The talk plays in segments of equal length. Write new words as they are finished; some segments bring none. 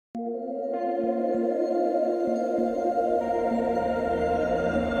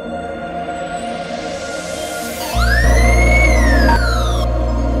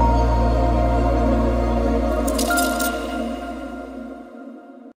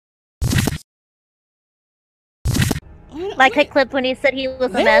Like I clipped when he said he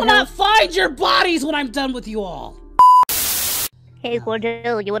was a They man. will not find your bodies when I'm done with you all. Hey,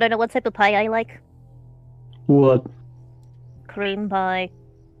 Cordell, you wanna know what type of pie I like? What? Cream pie.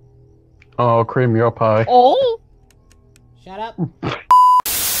 Oh, cream your pie. Oh! Shut up.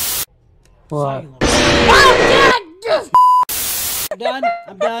 What? I'm done.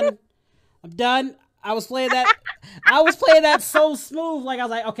 I'm done. I'm done. I was playing that so smooth. Like I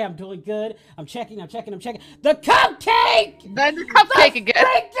was like, okay, I'm doing good. I'm checking. The cupcake! Then the cupcake again.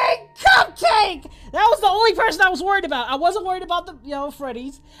 Freaking cupcake! That was the only person I was worried about. I wasn't worried about the,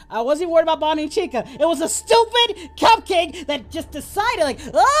 Freddy's. I wasn't worried about Bonnie and Chica. It was a stupid cupcake that just decided, like,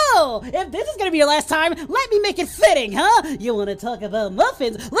 oh, if this is gonna be your last time, let me make it fitting, huh? You wanna talk about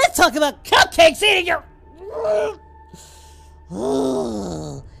muffins? Let's talk about cupcakes eating your...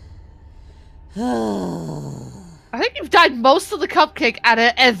 I think you've died most of the cupcake out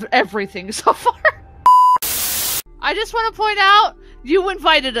of everything so far. I just want to point out, you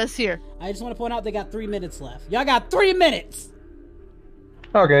invited us here. I just want to point out they got 3 minutes left. Y'all got 3 minutes!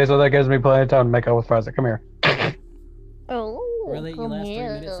 Okay, so that gives me plenty of time to make out with Freddy. Come here. Oh, Really? You last 3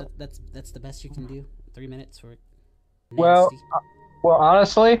 here. minutes? That's the best you can do? 3 minutes for Well, nasty.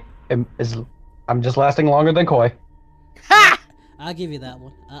 honestly, I'm just lasting longer than Koi. Ha! I'll give you that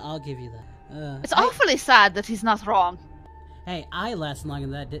one. I'll give you that. It's awfully sad that he's not wrong. Hey, I lasted longer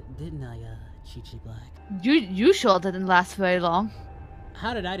than that, didn't I, Chi-Chi Black? You sure didn't last very long.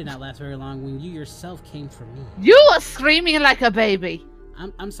 How did I not last very long when you yourself came for me? You were screaming like a baby.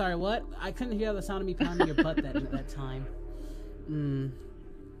 I'm sorry, what? I couldn't hear the sound of me pounding your butt that time.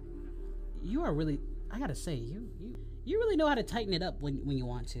 You are really... I gotta say, you really know how to tighten it up when you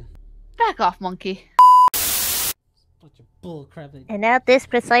want to. Back off, monkey. Bunch of bull crap. And at this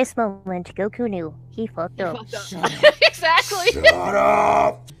precise moment, Goku knew he fucked up. Exactly. Shut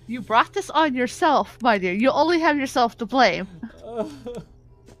up! You brought this on yourself, my dear. You only have yourself to blame.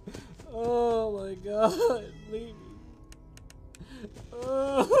 Oh my god, leave me.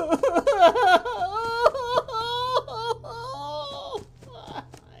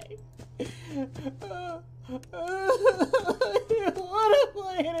 I don't want to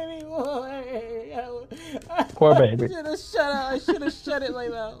play it anymore. Poor baby. I should have shut it like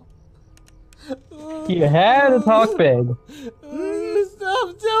that. You had to talk big.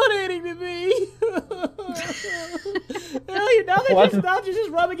 Stop donating to me. Now they're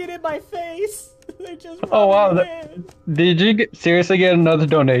just rubbing it in my face. They're just Oh wow! it in. Did you seriously get another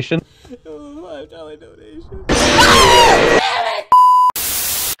donation? $5 donation.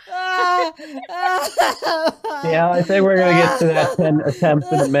 Yeah, I think we're gonna get to that 10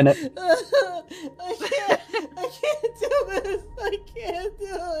 attempts in a minute. I can't do this. I can't do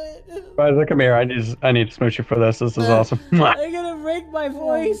it. Freddy, come here. I need to smooch you for this. This is awesome. I'm gonna break my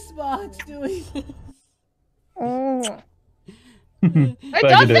voice box doing this. Hey,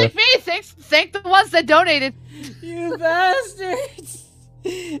 don't thank me. Thank the ones that donated. You bastards!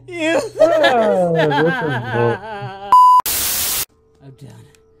 You I'm done.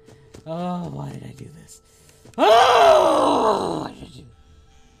 Oh, why did I do this? Oh! Why did I do...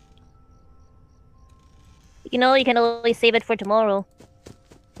 You know, you can always save it for tomorrow.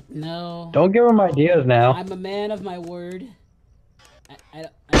 No. Don't give him ideas now. I'm a man of my word.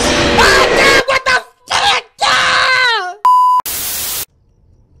 What the fuck?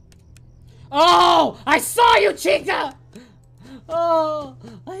 Oh! I saw you, Chica! Oh!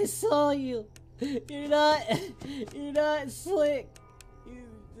 I saw you. You're not slick.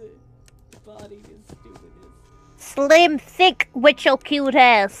 Body is stupid. Slim, thick, with your cute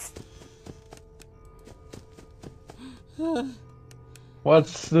ass.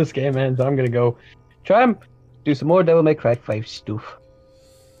 Once this game ends, I'm gonna go try and do some more Devil May Cry 5 stuff.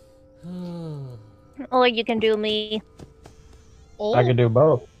 Or you can do me. Oh. I can do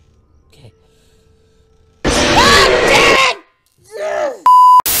both. Okay.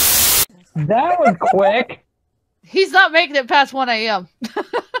 That was quick! He's not making it past 1 a.m.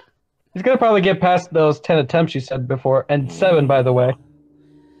 He's gonna probably get past those 10 attempts you said before, and 7 by the way.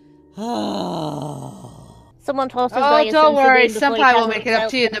 Someone tossed his Oh, don't worry. Senpai will make it up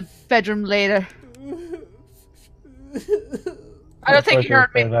to you in the bedroom later. I don't think he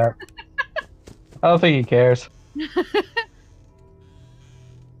heard me. I don't think he cares.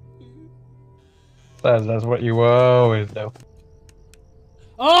 That's what you always do.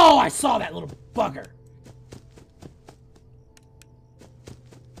 Oh, I saw that little bugger.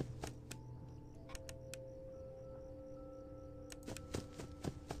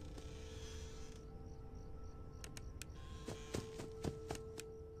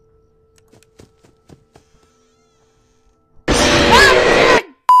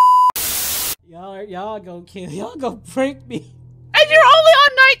 Y'all Y'all gonna kill. Y'all gonna break me. And you're only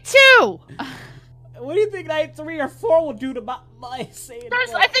on night 2! What do you think night 3 or 4 will do to my saying?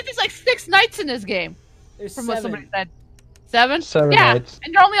 I think there's like 6 nights in this game. There's From 7. what somebody said. 7? 7 yeah, nights.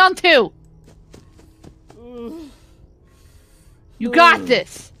 and you're only on 2. You got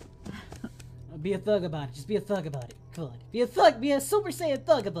this. Be a thug about it. Just be a thug about it. Come on. Be a thug. Be a Super Saiyan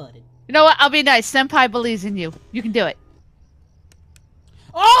thug about it. You know what? I'll be nice. Senpai believes in you. You can do it.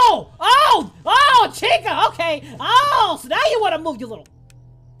 Oh! Oh! Oh! Chica! Okay! Oh! So now you want to move, you little...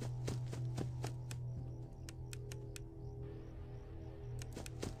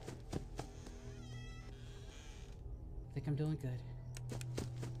 I think I'm doing good.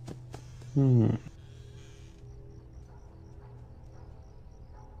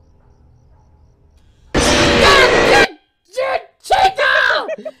 Chica!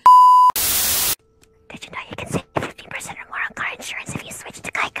 Did you know you can save 50% or more on car insurance if you switch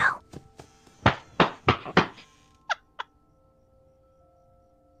to Geico?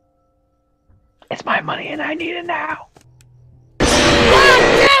 It's my money and I need it now. God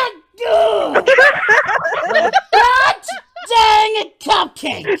dang it,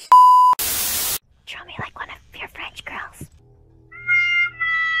 cupcake! Draw me like one of your French girls.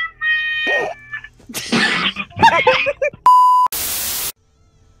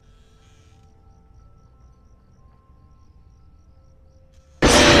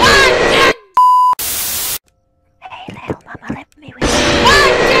 Hey, little mama, let me with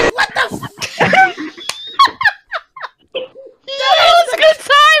you. What the f- That was good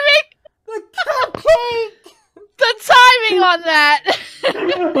timing! The cupcake! The timing on that!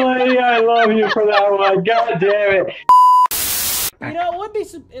 Lady, I love you for that one. God damn it. You know, it would be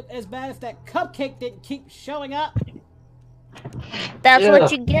as bad if that cupcake didn't keep showing up. That's Yeah.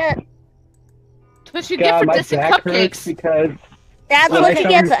 what you get. What you get for my dissing back hurts cupcakes? because That's Well, what next you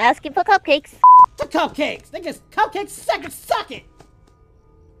time get you- for asking for cupcakes. The cupcakes! They just cupcakes suck it!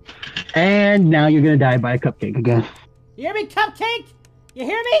 And now you're gonna die by a cupcake again. You hear me, cupcake? You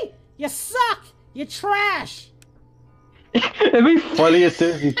hear me? You suck! You trash! It'd be funny as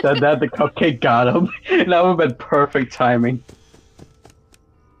soon as he said that, the cupcake got him. That would have been perfect timing.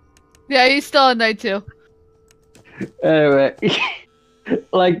 Yeah, he's still on night 2. Anyway,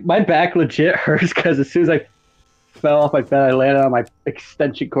 like, my back legit hurts because as soon as I fell off my bed, I landed on my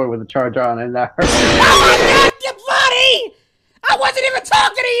extension cord with a charger on it, and that hurt. Oh my god, you buddy! I wasn't even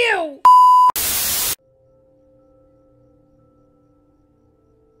talking to you!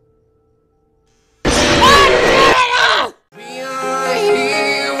 We are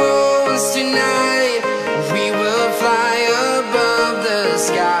heroes tonight.